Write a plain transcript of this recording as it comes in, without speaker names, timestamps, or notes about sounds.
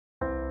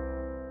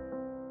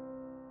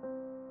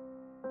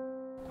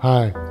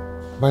Hi,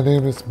 my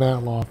name is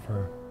Matt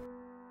Laufer.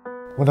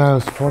 When I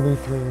was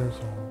 23 years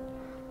old,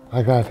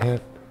 I got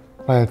hit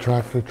by a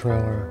tractor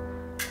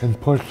trailer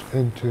and pushed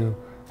into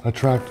a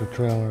tractor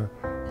trailer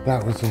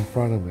that was in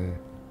front of me.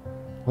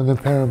 When the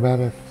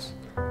paramedics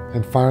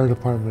and fire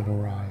department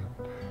arrived,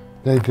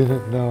 they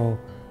didn't know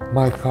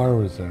my car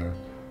was there.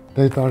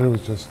 They thought it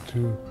was just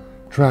two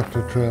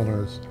tractor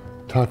trailers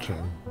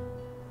touching.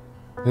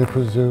 They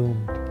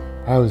presumed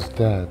I was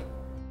dead.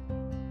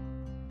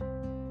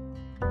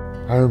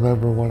 I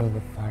remember one of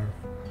the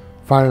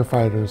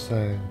firefighters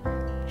saying,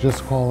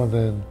 "Just call it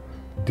in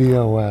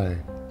DOA."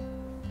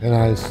 And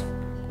I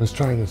was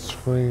trying to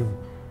scream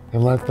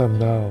and let them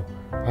know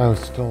I was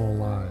still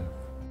alive.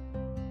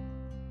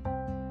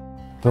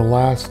 The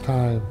last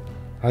time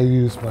I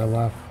used my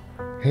left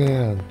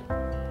hand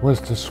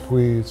was to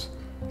squeeze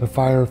the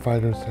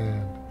firefighter's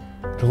hand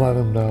to let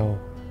him know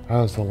I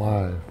was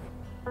alive.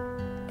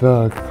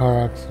 The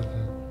car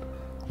accident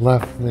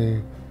left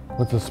me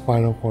with a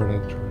spinal cord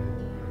injury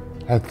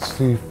at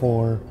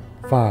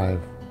C4-5,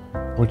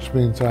 which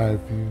means I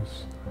have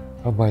use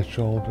of my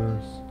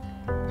shoulders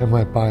and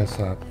my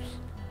biceps,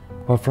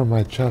 but from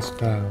my chest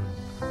down,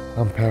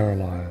 I'm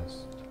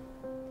paralyzed.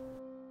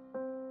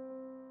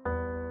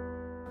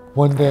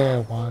 One day I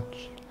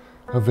watched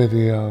a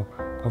video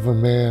of a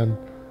man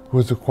who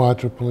was a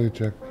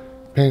quadriplegic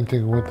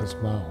painting with his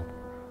mouth,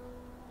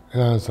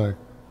 and I was like,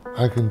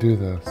 I can do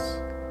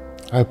this.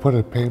 I put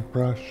a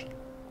paintbrush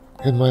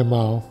in my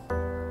mouth,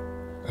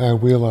 and I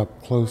wheel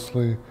up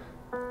closely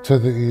to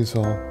the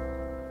easel,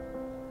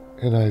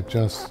 and I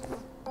just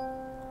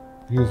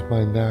use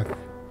my neck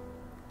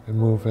and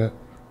move it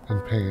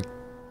and paint.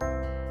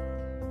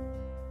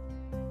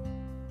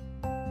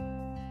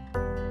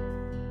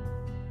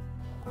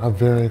 I'm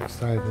very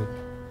excited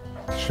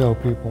to show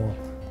people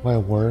my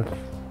work,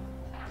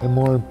 and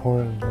more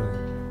importantly,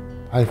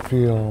 I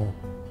feel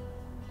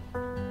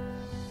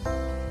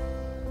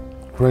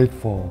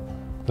grateful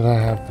that I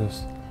have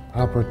this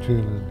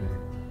opportunity.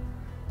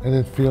 And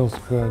it feels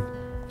good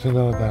to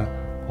know that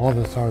all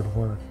this hard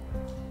work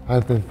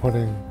I've been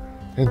putting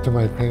into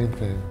my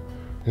painting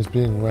is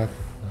being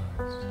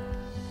recognized.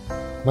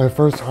 My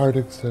first art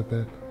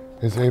exhibit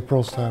is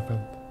April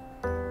 7th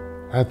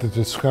at the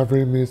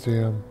Discovery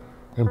Museum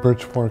in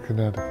Bridgeport,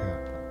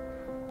 Connecticut.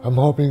 I'm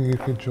hoping you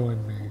can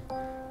join me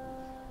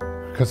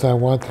because I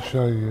want to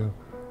show you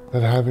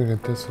that having a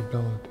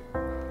disability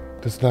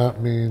does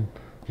not mean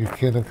you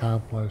can't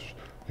accomplish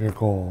your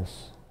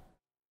goals.